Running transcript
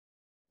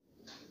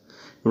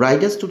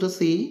Riders to the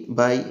Sea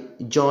by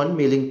John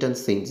Millington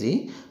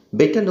Synge,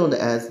 better known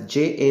as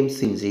J.M.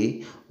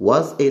 Synge,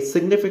 was a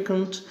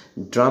significant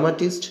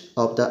dramatist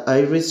of the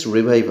Irish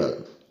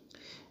Revival.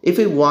 If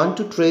we want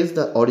to trace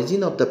the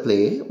origin of the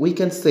play, we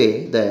can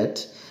say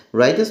that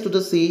Riders to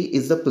the Sea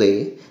is the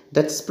play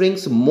that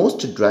springs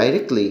most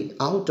directly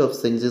out of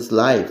Synge's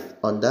life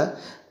on the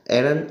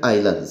Aran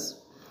Islands,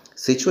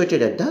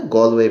 situated at the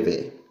Galway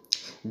Bay.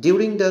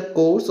 During the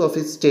course of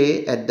his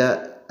stay at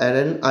the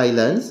Aran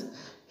Islands,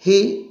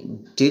 he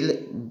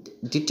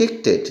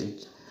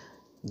detected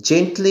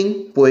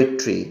gentling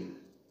poetry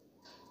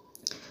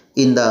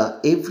in the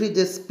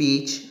everyday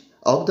speech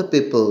of the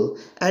people,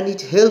 and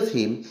it helped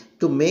him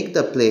to make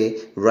the play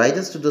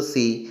Riders to the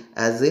Sea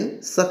as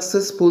a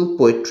successful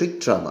poetic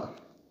drama.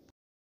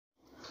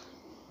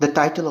 The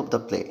title of the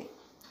play.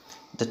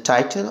 The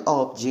title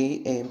of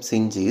J.M.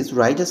 Synge's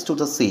Riders to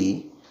the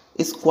Sea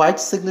is quite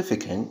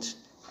significant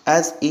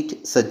as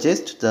it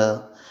suggests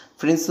the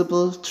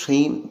principal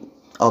theme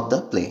of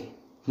the play,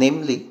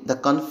 namely the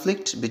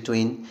conflict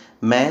between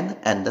man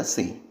and the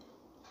sea.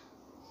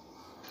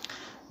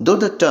 Though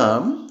the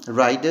term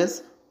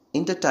riders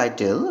in the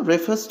title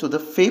refers to the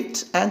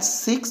fifth and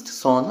sixth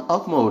son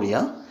of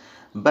Moria,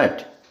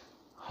 but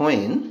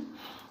when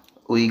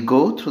we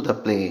go through the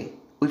play,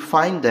 we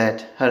find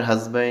that her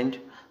husband,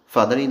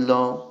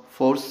 father-in-law,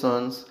 four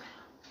sons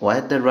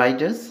were the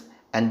riders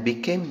and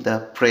became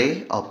the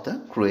prey of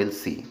the cruel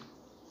sea.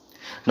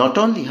 Not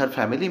only her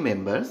family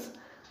members,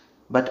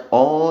 but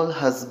all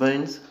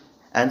husbands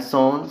and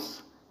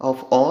sons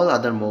of all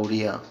other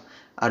Moria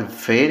are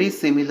very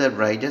similar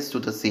riders to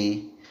the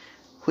sea,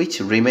 which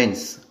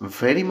remains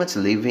very much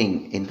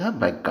living in the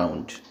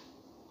background.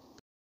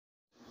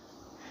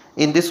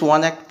 In this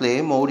one-act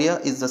play, Moria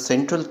is the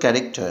central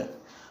character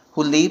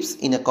who lives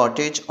in a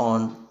cottage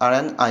on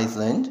Aran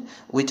Island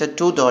with her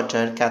two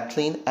daughters,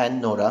 Kathleen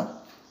and Nora,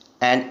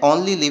 and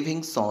only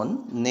living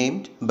son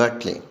named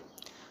Bertley.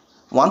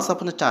 Once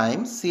upon a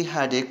time, she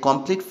had a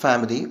complete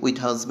family with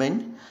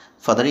husband,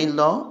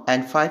 father-in-law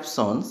and 5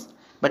 sons,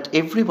 but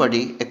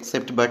everybody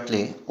except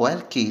Bertley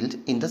were killed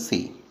in the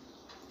sea.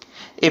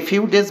 A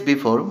few days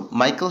before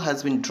Michael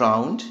has been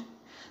drowned,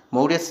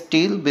 Moria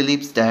still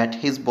believes that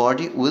his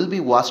body will be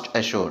washed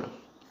ashore.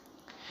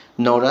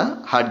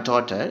 Nora, her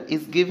daughter,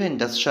 is given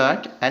the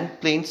shirt and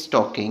plain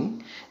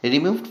stocking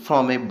removed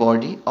from a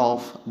body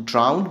of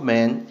drowned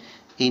man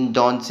in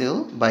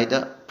Donzel by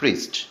the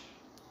priest.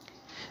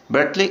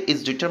 Bertley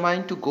is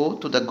determined to go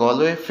to the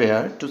Galway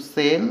fair to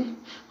sell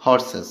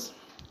horses.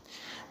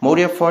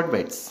 Moria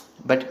forbids,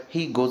 but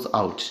he goes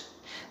out.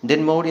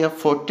 Then Moria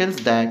foretells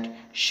that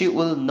she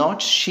will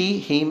not see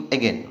him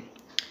again.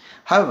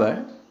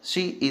 However,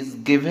 she is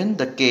given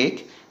the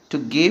cake to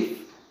give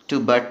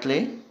to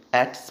Bertley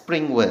at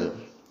Springwell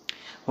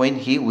when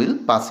he will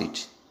pass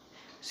it.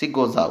 She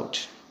goes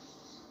out.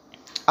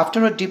 After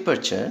her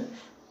departure,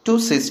 2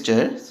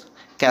 sisters,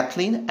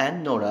 Kathleen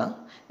and Nora,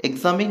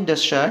 examine the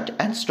shirt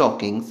and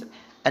stockings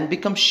and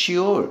become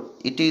sure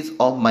it is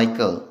of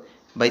Michael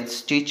by its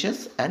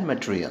stitches and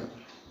material.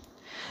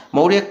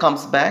 Moria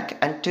comes back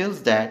and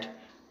tells that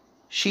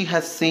she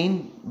has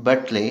seen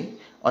Bertley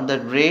on the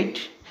red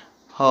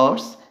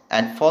horse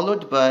and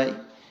followed by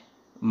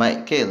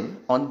Michael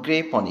on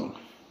grey pony.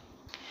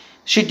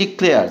 She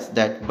declares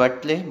that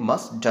Bertley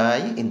must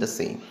die in the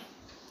sea.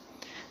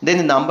 Then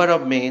a number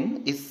of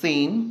men is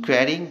seen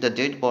carrying the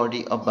dead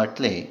body of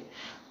Bertley,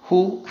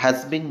 who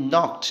has been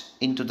knocked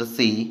into the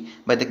sea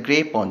by the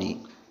grey pony.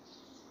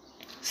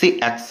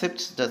 She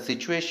accepts the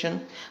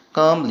situation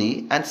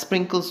calmly and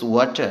sprinkles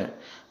water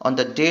on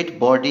the dead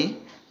body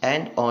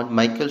and on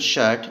Michael's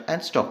shirt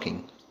and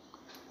stocking.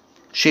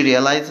 She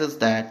realizes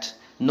that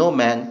no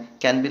man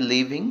can be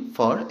living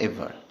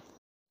forever.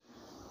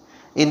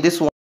 In this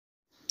one,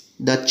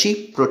 the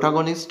chief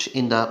protagonist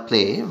in the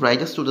play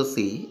Riders to the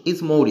Sea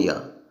is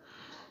Moria,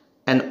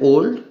 an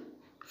old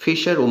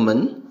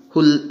fisherwoman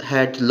who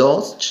had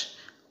lost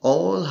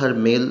all her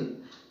male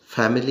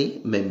family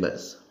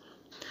members.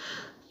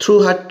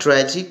 Through her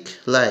tragic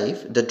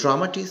life, the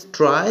dramatist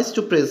tries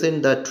to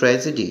present the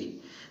tragedy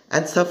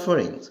and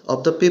sufferings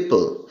of the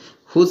people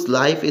whose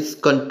life is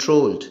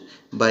controlled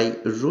by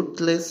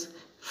ruthless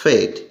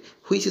fate,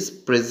 which is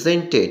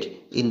presented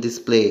in this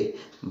play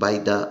by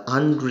the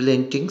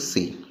unrelenting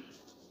sea.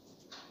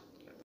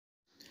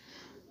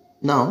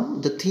 Now,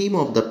 the theme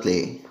of the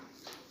play.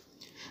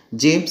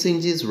 James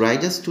Synge's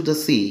Riders to the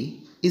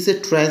Sea is a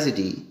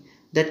tragedy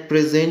that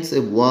presents a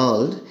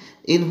world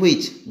in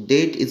which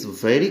death is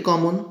very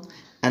common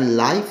and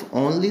life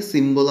only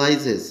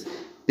symbolizes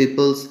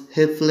people's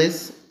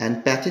helpless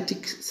and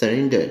pathetic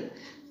surrender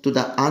to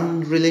the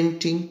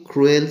unrelenting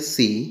cruel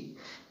sea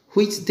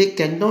which they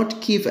cannot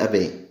keep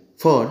away,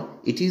 for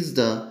it is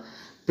the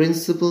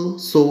principal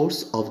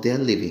source of their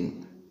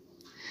living.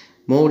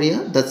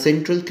 Moria, the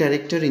central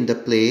character in the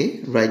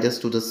play Riders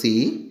to the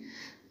Sea,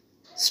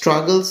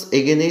 struggles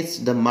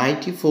against the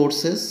mighty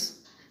forces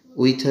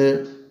with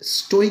her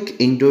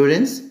stoic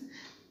endurance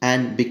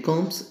and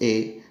becomes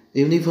a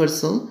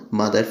universal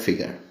mother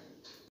figure.